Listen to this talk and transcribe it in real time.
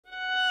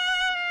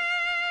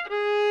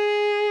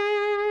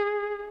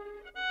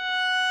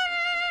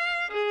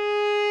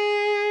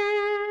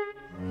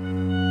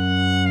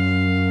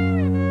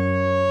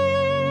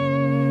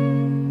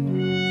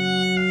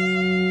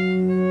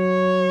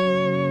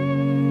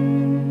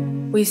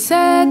We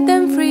set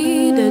them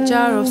free, the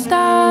jar of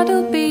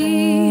startled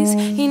bees.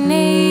 In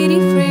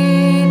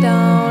 83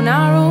 down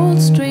our old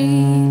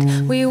street,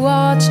 we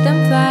watched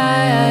them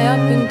fly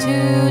up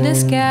into the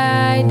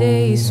sky.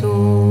 They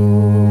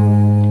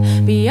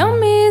soared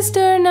beyond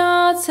Mr.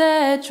 Knott's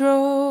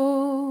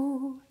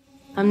hedgerow.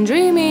 I'm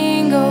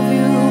dreaming of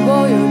you,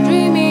 boy, you're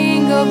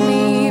dreaming of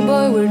me.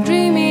 Boy, we're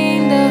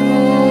dreaming the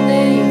whole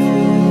day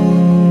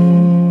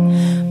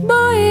through.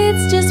 Boy,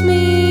 it's just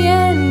me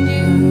and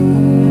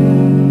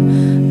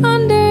you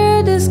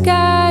under the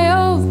sky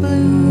of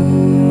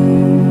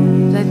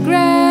blue. That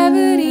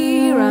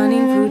gravity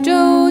running through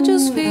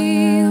JoJo's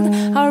field,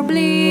 our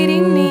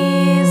bleeding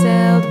knees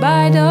held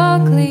by the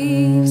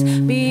cliffs.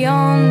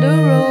 Beyond the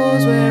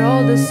roads where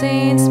all the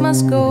saints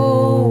must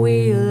go,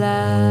 we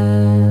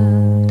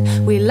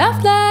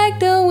laughed like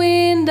the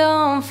wind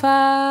on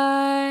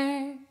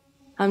fire.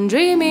 I'm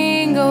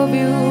dreaming of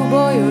you,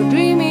 boy, you're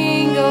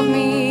dreaming of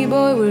me.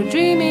 Boy, we're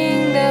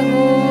dreaming the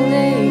whole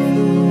day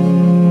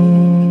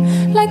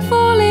through. Like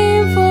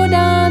falling for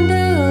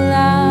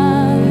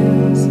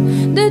dandelions,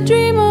 the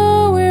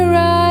dreamer will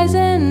rise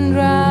and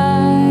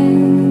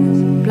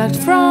rise. Plucked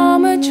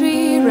from a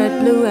tree,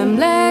 red, blue and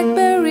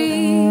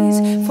blackberries.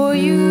 For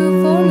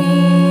you, for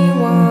me,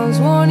 once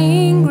worn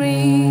in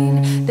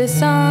green. The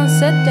sun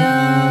set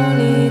down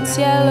its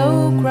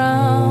yellow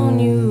crown,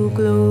 you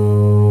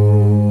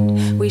glowed.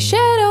 We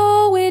shared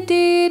all we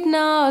did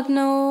not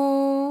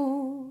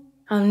know.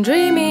 I'm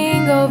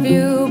dreaming of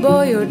you,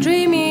 boy, you're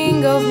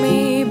dreaming of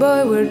me.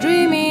 Boy, we're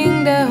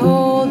dreaming the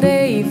whole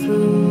day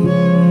through.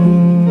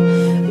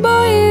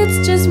 Boy,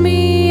 it's just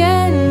me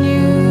and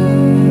you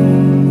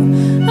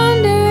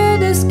under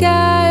the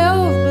sky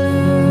of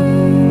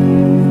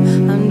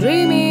blue. I'm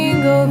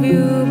dreaming of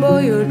you,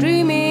 boy, you're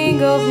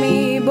dreaming of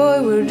me.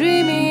 Boy, we're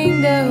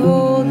dreaming the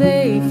whole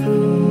day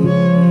through.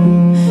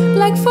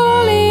 Like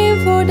falling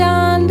for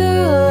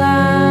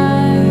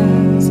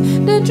dandelions,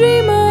 the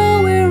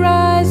dreamer will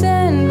rise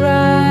and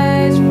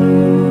rise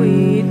through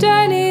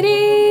eternity.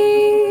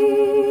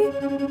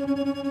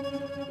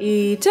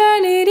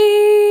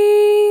 Eternity.